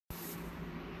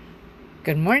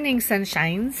Good morning,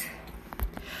 sunshines.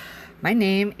 My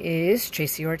name is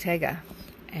Tracy Ortega,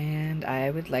 and I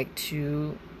would like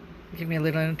to give you a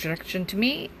little introduction to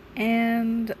me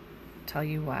and tell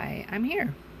you why I'm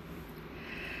here.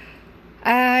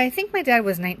 I think my dad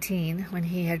was 19 when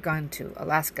he had gone to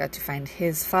Alaska to find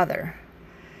his father.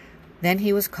 Then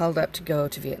he was called up to go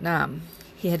to Vietnam.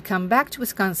 He had come back to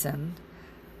Wisconsin,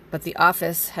 but the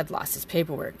office had lost his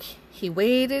paperwork. He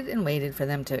waited and waited for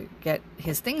them to get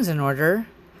his things in order,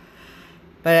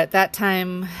 but at that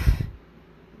time,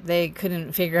 they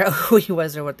couldn't figure out who he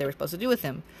was or what they were supposed to do with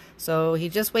him. So he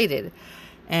just waited,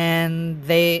 and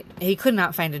he could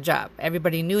not find a job.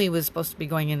 Everybody knew he was supposed to be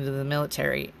going into the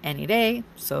military any day,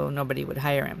 so nobody would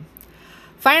hire him.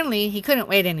 Finally, he couldn't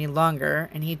wait any longer,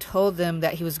 and he told them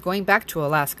that he was going back to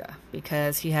Alaska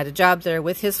because he had a job there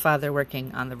with his father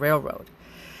working on the railroad.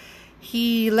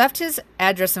 He left his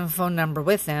address and phone number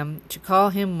with them to call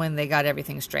him when they got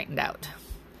everything straightened out.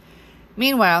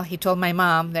 Meanwhile, he told my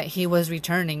mom that he was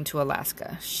returning to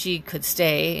Alaska. She could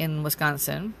stay in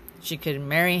Wisconsin. She could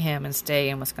marry him and stay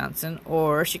in Wisconsin,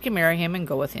 or she could marry him and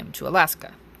go with him to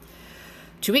Alaska.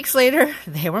 2 weeks later,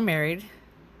 they were married,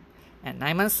 and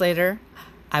 9 months later,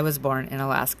 I was born in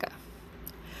Alaska.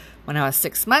 When I was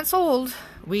 6 months old,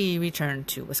 we returned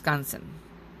to Wisconsin.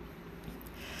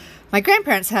 My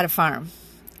grandparents had a farm,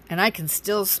 and I can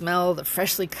still smell the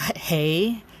freshly cut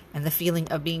hay and the feeling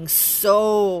of being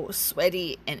so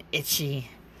sweaty and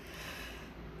itchy.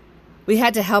 We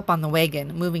had to help on the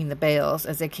wagon moving the bales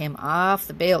as they came off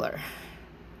the baler.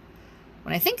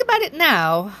 When I think about it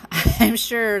now, I'm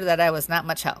sure that I was not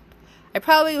much help. I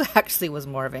probably actually was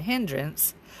more of a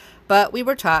hindrance, but we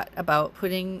were taught about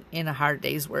putting in a hard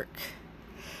day's work.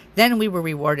 Then we were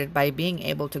rewarded by being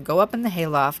able to go up in the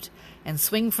hayloft and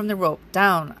swing from the rope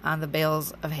down on the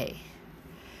bales of hay.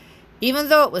 Even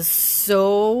though it was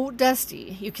so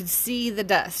dusty, you could see the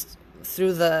dust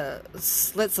through the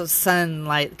slits of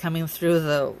sunlight coming through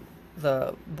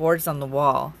the boards on the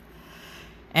wall.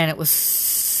 And it was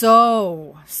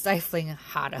so stifling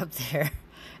hot up there.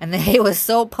 And the hay was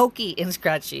so pokey and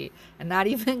scratchy and not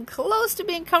even close to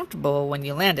being comfortable when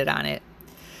you landed on it.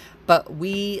 But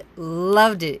we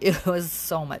loved it. It was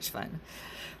so much fun.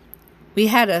 We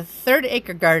had a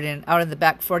 3-acre garden out in the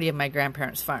back 40 of my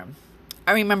grandparents' farm.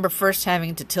 I remember first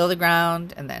having to till the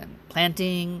ground and then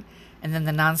planting and then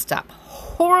the nonstop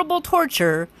horrible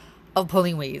torture of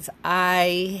pulling weeds.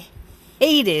 I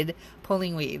hated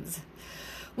pulling weeds.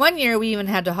 One year we even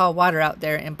had to haul water out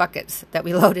there in buckets that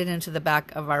we loaded into the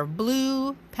back of our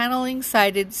blue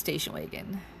paneling-sided station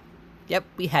wagon. Yep,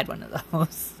 we had one of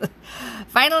those.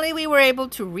 Finally, we were able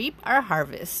to reap our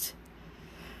harvest.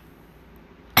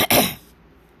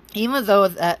 Even though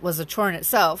that was a chore in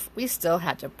itself, we still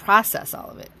had to process all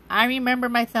of it. I remember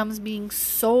my thumbs being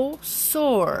so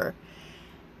sore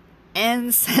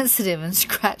and sensitive and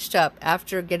scratched up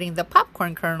after getting the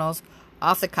popcorn kernels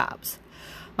off the cobs.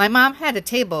 My mom had a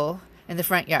table in the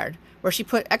front yard where she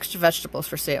put extra vegetables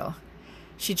for sale.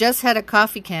 She just had a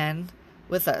coffee can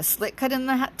with a slit cut in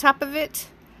the top of it,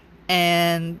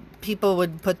 and people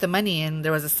would put the money in.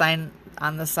 There was a sign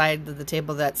on the side of the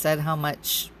table that said how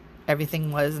much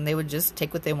everything was, and they would just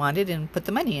take what they wanted and put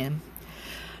the money in.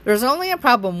 There was only a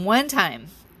problem one time.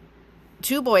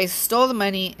 2 boys stole the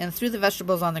money and threw the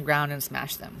vegetables on the ground and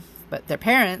smashed them. But their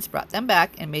parents brought them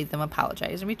back and made them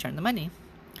apologize and return the money.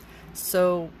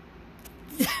 So,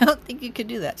 I don't think you could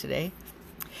do that today.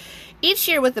 Each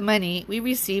year with the money we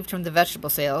received from the vegetable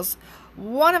sales,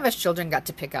 one of us children got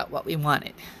to pick out what we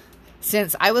wanted.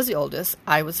 Since I was the oldest,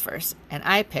 I was first, and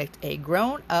I picked a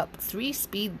grown-up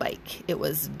 3-speed bike. It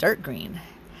was dark green.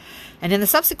 And in the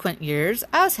subsequent years,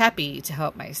 I was happy to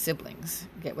help my siblings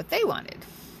get what they wanted.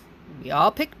 We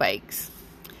all picked bikes.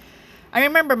 I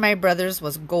remember my brother's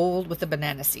was gold with a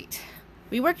banana seat.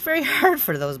 We worked very hard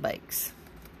for those bikes.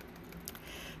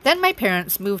 Then my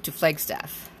parents moved to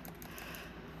Flagstaff.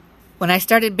 When I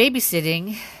started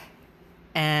babysitting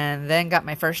and then got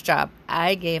my first job,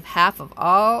 I gave half of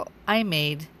all I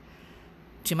made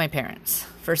to my parents.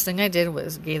 First thing I did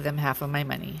was gave them half of my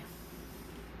money.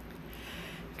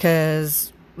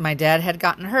 Because my dad had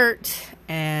gotten hurt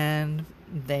and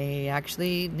they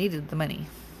actually needed the money.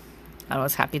 I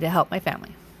was happy to help my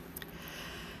family.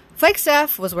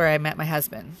 Flagstaff was where I met my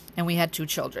husband, and we had 2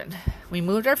 children. We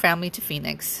moved our family to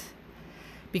Phoenix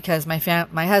because my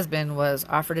husband was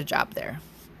offered a job there.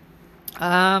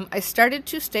 I started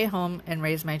to stay home and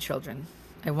raise my children.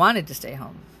 I wanted to stay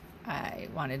home. I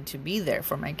wanted to be there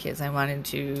for my kids. I wanted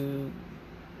to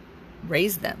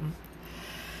raise them.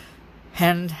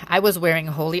 And I was wearing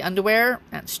holey underwear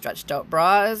and stretched out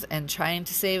bras and trying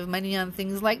to save money on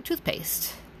things like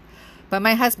toothpaste. But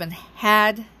my husband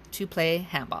had to play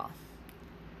handball.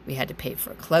 We had to pay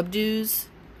for club dues,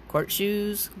 court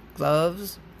shoes,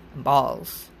 gloves, and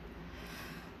balls.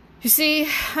 You see,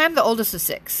 I'm the oldest of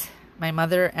 6. My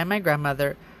mother and my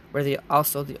grandmother were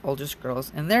also the oldest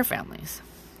girls in their families.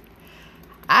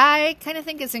 I kind of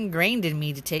think it's ingrained in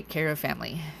me to take care of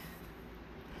family.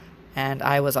 And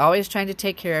I was always trying to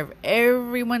take care of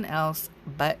everyone else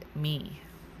but me.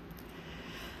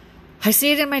 I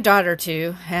see it in my daughter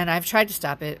too, and I've tried to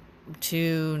stop it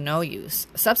to no use.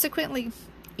 Subsequently,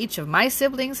 each of my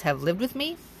siblings have lived with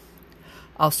me,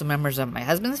 also members of my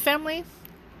husband's family,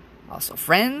 also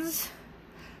friends.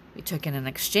 We took in an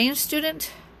exchange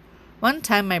student. One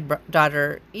time my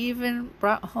daughter even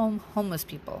brought home homeless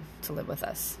people to live with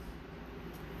us.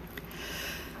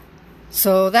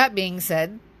 So that being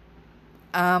said,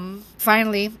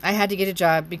 finally I had to get a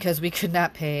job because we could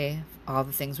not pay all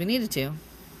the things we needed to.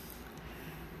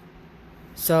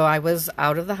 So I was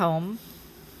out of the home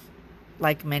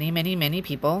like many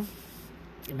people,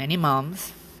 many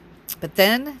moms. But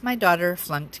then my daughter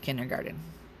flunked kindergarten.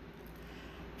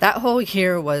 That whole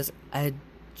year was a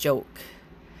joke.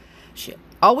 She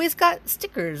always got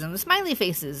stickers and smiley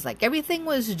faces, like everything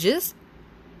was just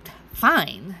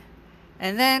fine.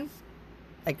 And then,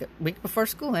 like a week before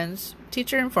school ends,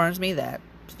 teacher informs me that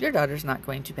your daughter's not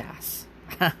going to pass.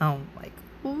 I'm like,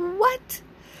 what?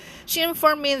 She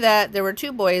informed me that there were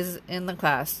 2 boys in the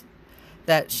class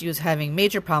that she was having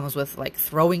major problems with, like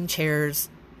throwing chairs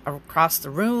across the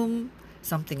room,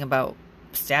 something about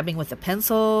stabbing with a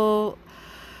pencil.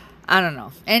 I don't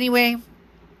know. Anyway,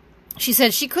 she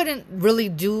said she couldn't really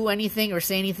do anything or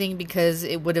say anything because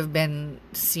it would have been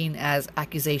seen as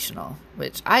accusational,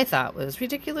 which I thought was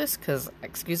ridiculous because,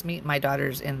 excuse me, my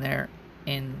daughter's in there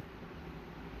in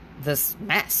this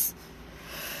mess.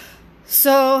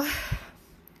 So,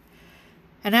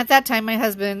 and at that time, my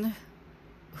husband,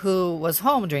 who was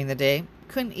home during the day,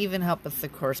 couldn't even help with the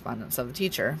correspondence of the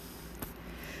teacher.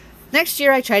 Next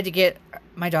year, I tried to get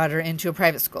my daughter into a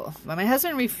private school, but my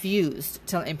husband refused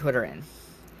to let me put her in.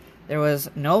 There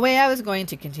was no way I was going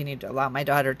to continue to allow my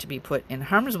daughter to be put in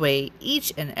harm's way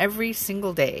each and every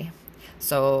single day.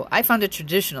 So I found a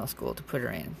traditional school to put her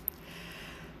in.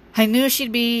 I knew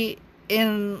she'd be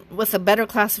in with a better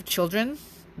class of children.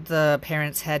 The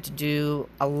parents had to do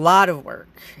a lot of work.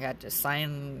 They had to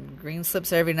sign green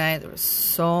slips every night. There was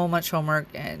so much homework,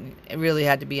 and it really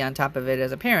had to be on top of it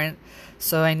as a parent.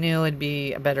 So I knew it'd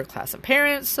be a better class of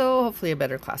parents, so hopefully a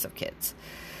better class of kids.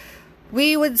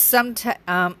 We would sometimes...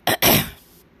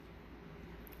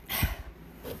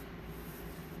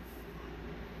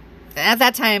 At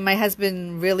that time, my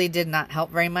husband really did not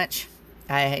help very much.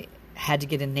 I had to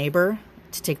get a neighbor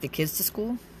to take the kids to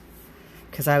school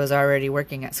because I was already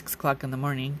working at 6 o'clock in the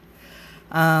morning.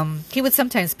 He would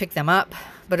sometimes pick them up,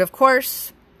 but of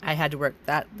course, I had to work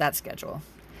that schedule.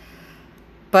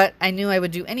 But I knew I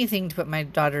would do anything to put my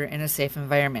daughter in a safe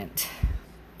environment.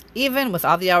 Even with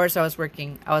all the hours I was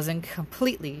working, I was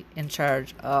completely in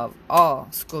charge of all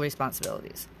school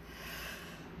responsibilities.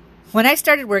 When I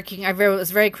started working, I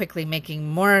was very quickly making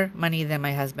more money than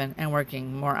my husband and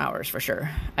working more hours for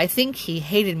sure. I think he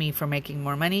hated me for making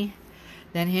more money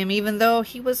than him, even though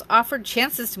he was offered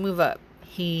chances to move up.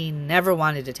 He never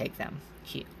wanted to take them.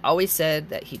 He always said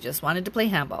that he just wanted to play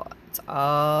handball. That's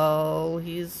all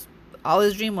his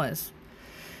dream was.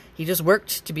 He just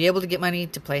worked to be able to get money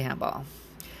to play handball.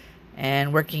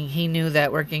 And he knew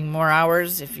that working more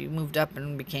hours, if you moved up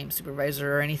and became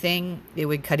supervisor or anything, it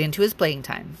would cut into his playing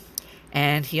time.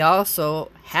 And he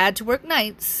also had to work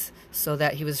nights so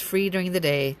that he was free during the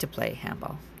day to play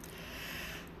handball.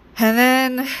 And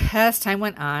then, as time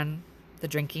went on, the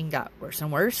drinking got worse and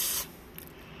worse.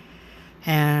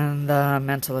 And the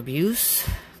mental abuse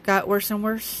got worse and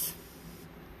worse.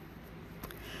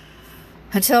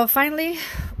 Until finally,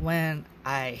 when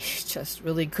I just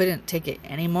really couldn't take it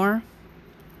anymore,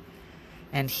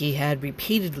 and he had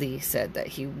repeatedly said that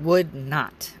he would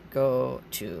not go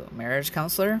to a marriage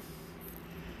counselor,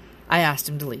 I asked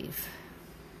him to leave.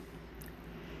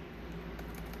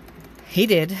 He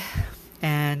did,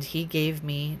 and he gave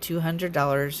me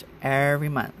 $200 every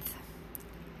month.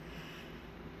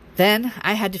 Then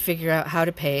I had to figure out how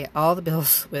to pay all the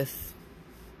bills with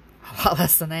a lot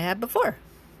less than I had before.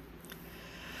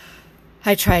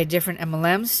 I tried different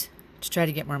MLMs to try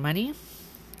to get more money.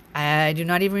 I do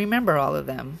not even remember all of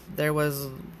them. There was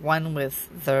one with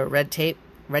the red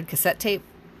cassette tape.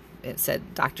 It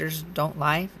said, "Doctors don't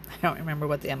lie." I don't remember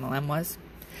what the MLM was.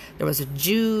 There was a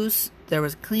juice. There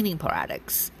was cleaning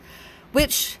products,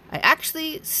 which I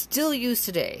actually still use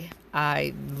today.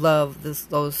 I love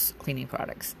those cleaning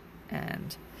products.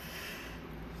 And,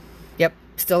 yep,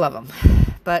 Still love them.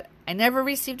 But I never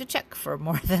received a check for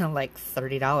more than like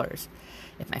 $30.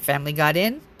 If my family got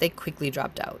in, they quickly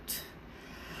dropped out.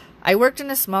 I worked in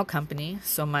a small company,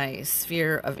 so my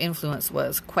sphere of influence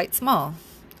was quite small.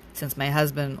 Since my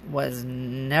husband was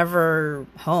never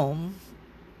home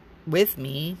with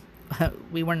me,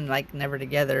 we were like never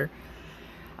together.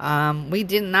 We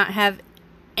did not have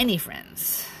any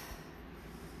friends.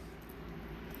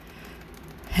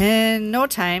 In no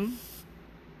time,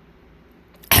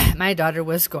 my daughter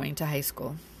was going to high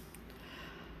school.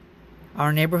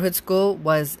 Our neighborhood school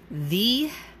was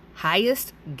the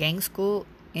highest gang school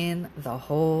in the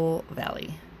whole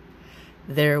valley.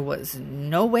 There was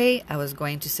no way I was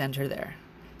going to send her there,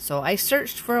 so I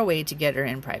searched for a way to get her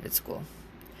in private school.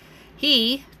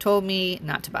 He told me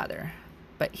not to bother,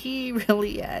 but he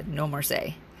really had no more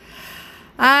say.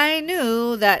 I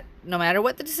knew that no matter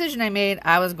what the decision I made,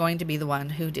 I was going to be the one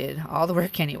who did all the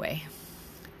work anyway.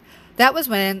 That was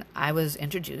when I was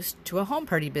introduced to a home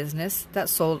party business that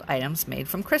sold items made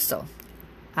from crystal.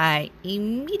 I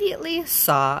immediately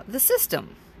saw the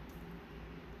system.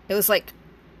 It was like,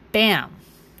 bam.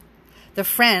 The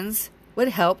friends would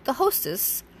help the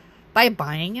hostess by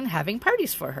buying and having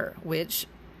parties for her, which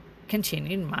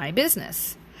continued my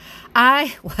business.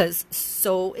 I was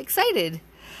so excited.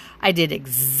 I did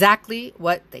exactly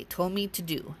what they told me to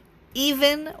do,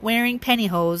 even wearing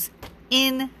pantyhose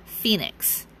in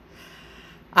Phoenix.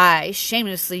 I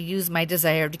shamelessly used my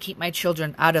desire to keep my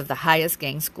children out of the highest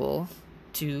gang school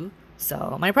to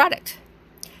sell my product.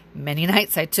 Many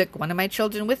nights I took one of my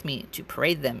children with me to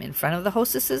parade them in front of the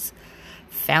hostesses,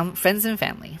 friends and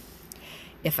family.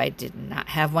 If I did not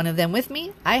have one of them with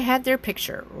me, I had their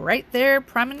picture right there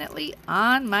prominently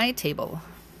on my table.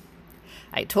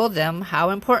 I told them how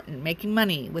important making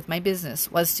money with my business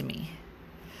was to me.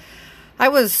 I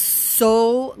was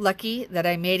so lucky that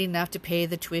I made enough to pay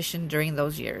the tuition during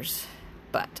those years,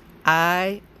 but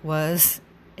I was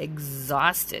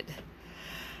exhausted.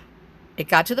 It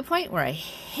got to the point where I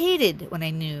hated when I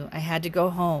knew I had to go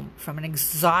home from an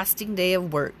exhausting day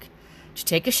of work to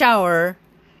take a shower,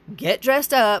 get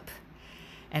dressed up,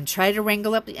 and try to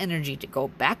wrangle up the energy to go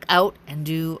back out and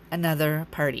do another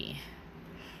party.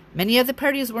 Many of the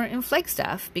parties were in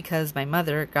Flagstaff because my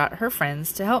mother got her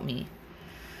friends to help me.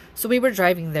 So we were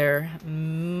driving there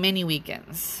many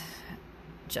weekends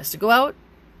just to go out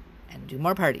and do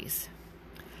more parties.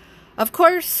 Of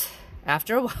course,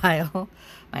 after a while,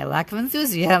 my lack of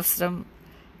enthusiasm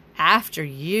after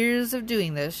years of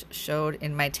doing this showed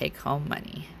in my take-home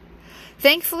money.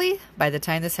 Thankfully, by the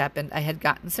time this happened, I had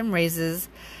gotten some raises,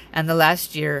 and the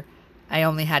last year, I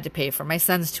only had to pay for my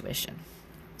son's tuition.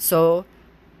 So,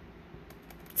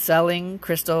 selling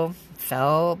crystal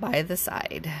fell by the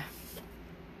side.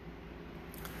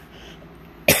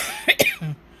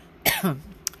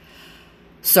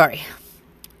 Sorry.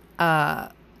 My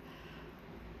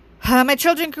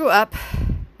children grew up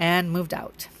and moved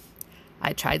out.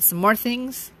 I tried some more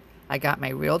things. I got my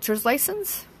realtor's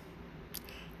license,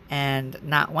 and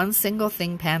not one single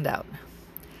thing panned out.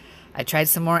 I tried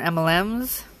some more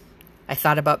MLMs. I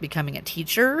thought about becoming a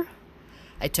teacher.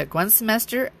 I took one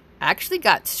semester, actually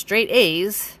got straight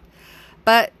A's,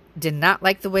 but did not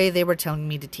like the way they were telling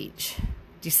me to teach.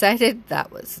 Decided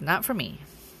that was not for me.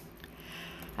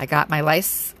 I got my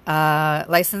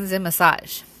license in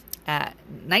massage at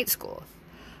night school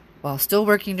while still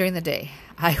working during the day.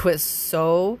 I was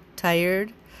so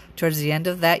tired towards the end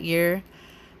of that year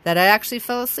that I actually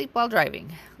fell asleep while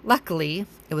driving. Luckily,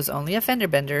 it was only a fender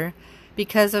bender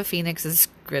because of Phoenix's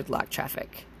gridlock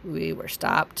traffic. We were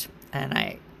stopped, and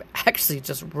I actually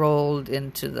just rolled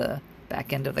into the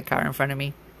back end of the car in front of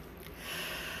me.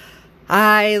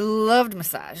 I loved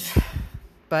massage,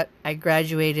 but I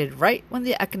graduated right when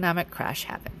the economic crash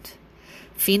happened.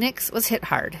 Phoenix was hit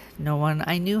hard. No one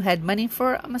I knew had money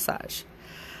for a massage.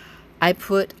 I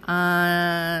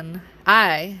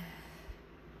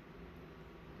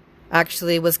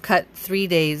actually was cut 3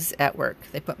 days at work.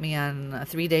 They put me on a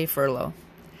 3-day furlough.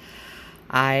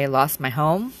 I lost my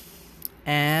home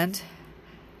and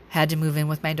had to move in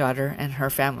with my daughter and her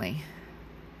family.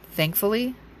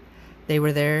 Thankfully, they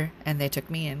were there and they took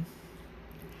me in.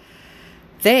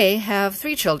 They have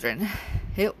 3 children.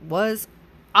 It was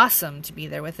awesome to be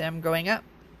there with them growing up.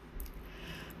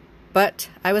 But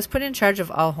I was put in charge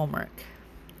of all homework.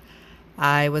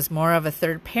 I was more of a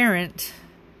third parent,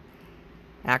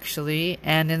 actually,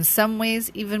 and in some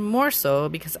ways even more so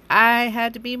because I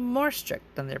had to be more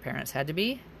strict than their parents had to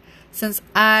be, since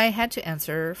I had to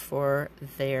answer for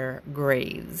their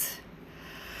grades.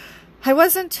 I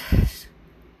wasn't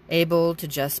able to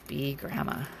just be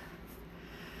grandma.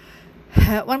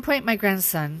 At one point, my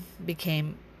grandson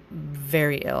became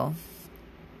very ill.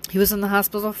 He was in the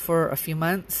hospital for a few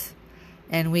months,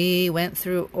 and we went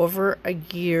through over a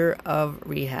year of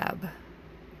rehab.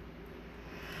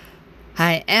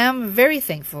 I am very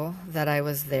thankful that I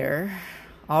was there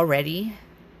already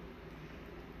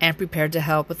and prepared to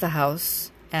help with the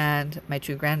house and my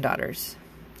 2 granddaughters.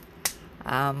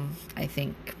 I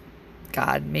think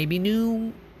God maybe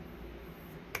knew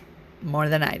more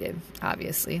than I did,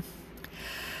 obviously.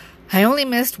 I only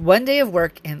missed 1 day of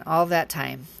work in all that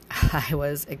time. I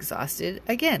was exhausted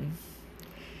again.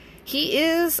 He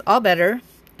is all better,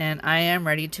 and I am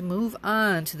ready to move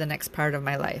on to the next part of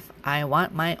my life. I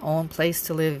want my own place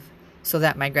to live so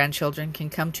that my grandchildren can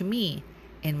come to me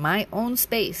in my own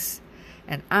space,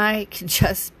 and I can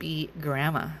just be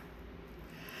grandma.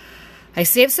 I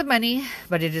saved some money,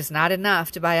 but it is not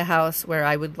enough to buy a house where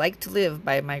I would like to live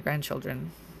by my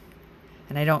grandchildren.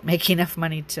 And I don't make enough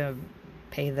money to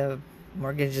pay the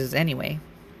mortgages anyway.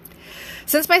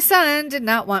 Since my son did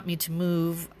not want me to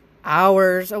move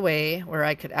hours away where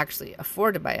I could actually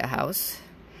afford to buy a house,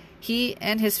 he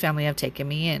and his family have taken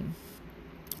me in.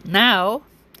 Now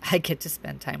I get to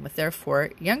spend time with their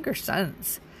 4 younger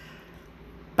sons.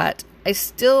 But I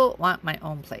still want my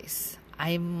own place.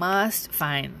 I must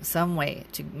find some way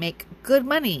to make good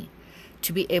money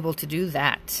to be able to do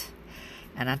that.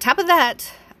 And on top of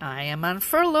that, I am on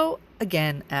furlough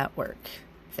again at work,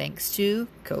 thanks to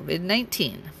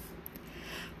COVID-19.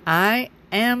 I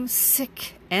am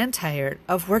sick and tired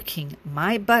of working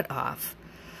my butt off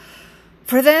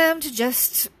for them to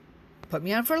just put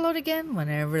me on furlough again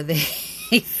whenever they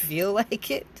feel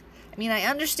like it. I mean, I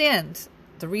understand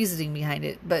the reasoning behind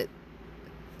it, but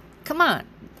come on,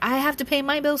 I have to pay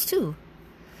my bills too.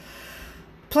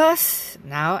 Plus,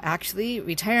 now actually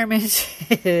retirement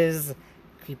is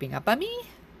creeping up on me,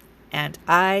 and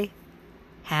I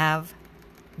have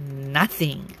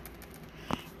nothing.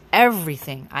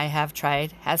 Everything I have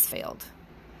tried has failed.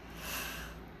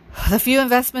 The few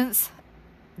investments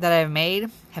that I've made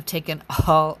have taken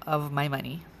all of my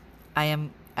money. I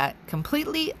am at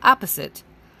completely opposite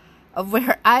of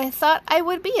where I thought I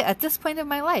would be at this point of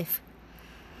my life.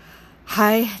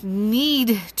 I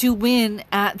need to win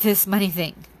at this money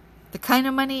thing. The kind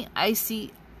of money I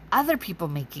see other people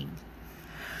making.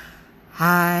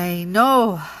 I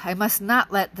know I must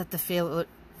not let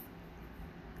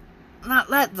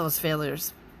those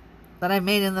failures that I've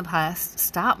made in the past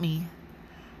stop me.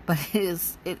 But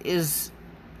it is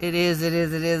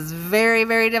very,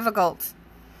 very difficult.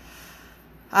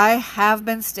 I have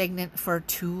been stagnant for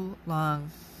too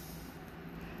long.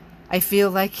 I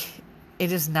feel like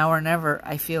it is now or never.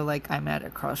 I feel like I'm at a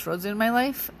crossroads in my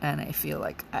life, and I feel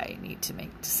like I need to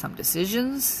make some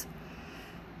decisions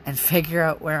and figure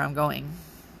out where I'm going.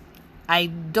 I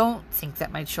don't think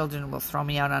that my children will throw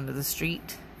me out onto the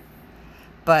street,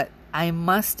 but I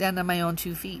must stand on my own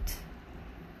 2 feet.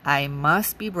 I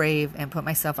must be brave and put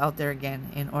myself out there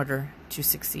again in order to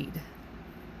succeed.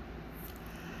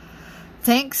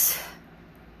 Thanks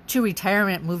to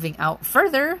retirement moving out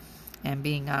further and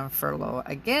being on furlough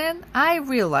again, I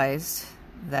realized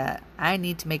that I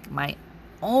need to make my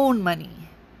own money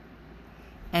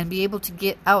and be able to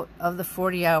get out of the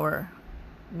 40-hour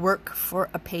work for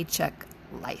a paycheck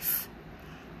life.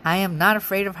 I am not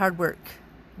afraid of hard work.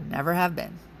 Never have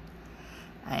been.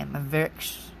 I am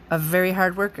a very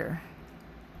hard worker.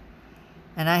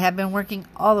 And I have been working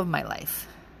all of my life.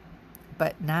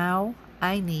 But now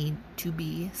I need to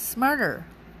be smarter.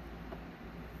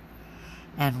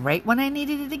 And right when I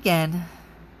needed it again,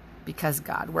 because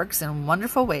God works in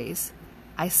wonderful ways,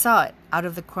 I saw it out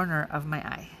of the corner of my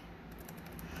eye.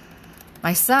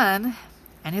 My son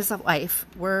and his wife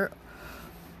were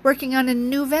working on a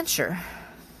new venture.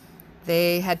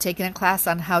 They had taken a class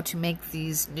on how to make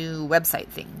these new website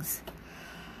things.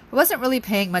 I wasn't really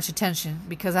paying much attention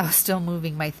because I was still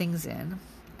moving my things in,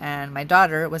 and my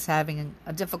daughter was having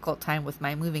a difficult time with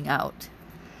my moving out.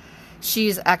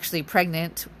 She's actually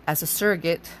pregnant as a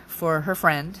surrogate for her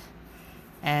friend,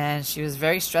 and she was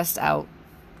very stressed out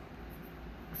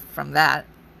from that.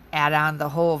 Add on the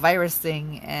whole virus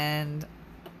thing, and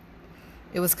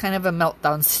it was kind of a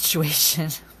meltdown situation.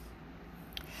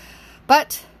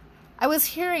 But I was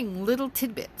hearing little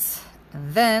tidbits,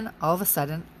 and then all of a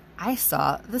sudden I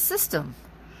saw the system,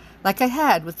 like I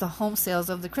had with the home sales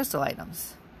of the crystal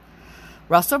items.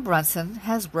 Russell Brunson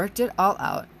has worked it all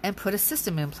out and put a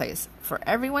system in place for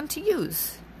everyone to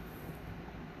use.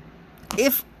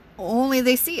 If only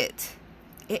they see it.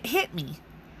 It hit me.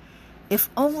 If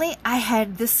only I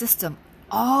had this system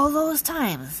all those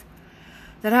times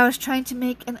that I was trying to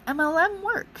make an MLM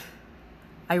work.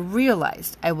 I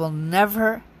realized I will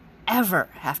never, ever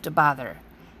have to bother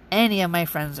any of my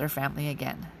friends or family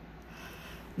again.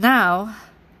 Now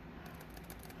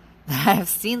that I have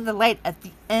seen the light at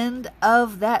the end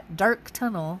of that dark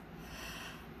tunnel,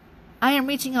 I am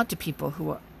reaching out to people who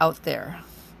are out there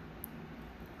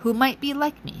who might be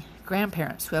like me,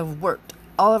 grandparents who have worked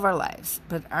all of our lives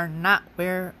but are not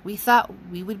where we thought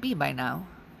we would be by now.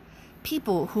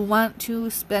 People who want to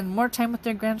spend more time with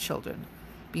their grandchildren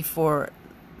before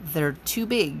they're too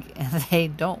big and they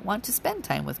don't want to spend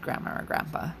time with grandma or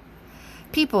grandpa.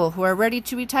 People who are ready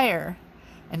to retire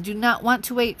and do not want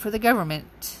to wait for the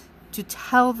government to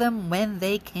tell them when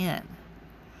they can.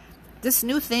 This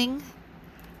new thing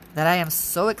that I am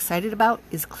so excited about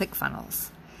is ClickFunnels.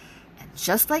 And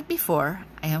just like before,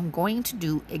 I am going to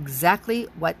do exactly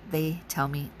what they tell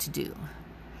me to do.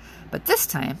 But this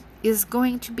time is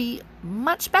going to be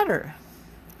much better.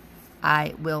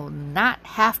 I will not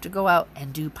have to go out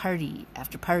and do party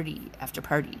after party after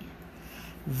party.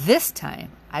 This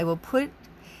time, I will put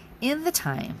in the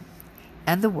time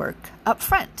and the work up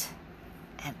front.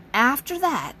 And after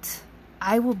that,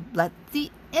 I will let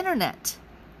the internet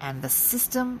and the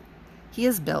system he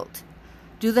has built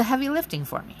do the heavy lifting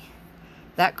for me.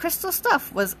 That crystal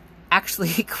stuff was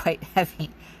actually quite heavy.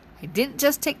 I didn't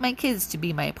just take my kids to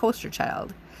be my poster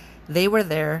child. They were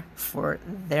there for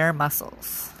their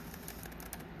muscles.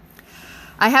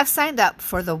 I have signed up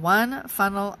for the One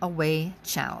Funnel Away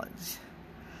Challenge.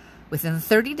 Within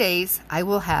 30 days, I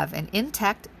will have an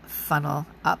intact funnel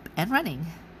up and running.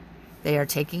 They are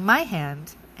taking my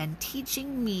hand and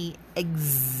teaching me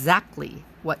exactly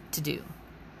what to do.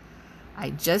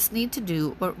 I just need to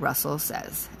do what Russell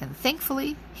says, and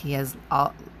thankfully, he has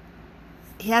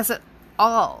it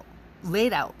all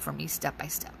laid out for me step by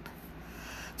step.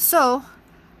 So,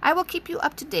 I will keep you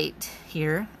up to date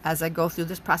here as I go through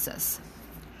this process.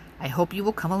 I hope you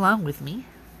will come along with me.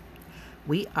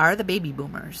 We are the baby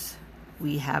boomers.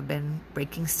 We have been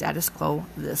breaking status quo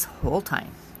this whole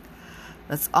time.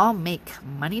 Let's all make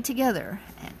money together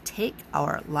and take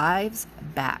our lives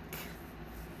back.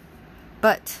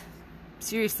 But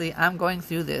seriously, I'm going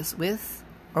through this with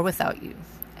or without you,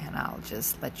 and I'll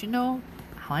just let you know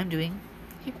how I'm doing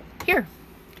here.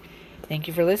 Thank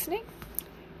you for listening.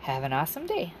 Have an awesome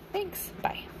day. Thanks.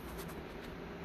 Bye.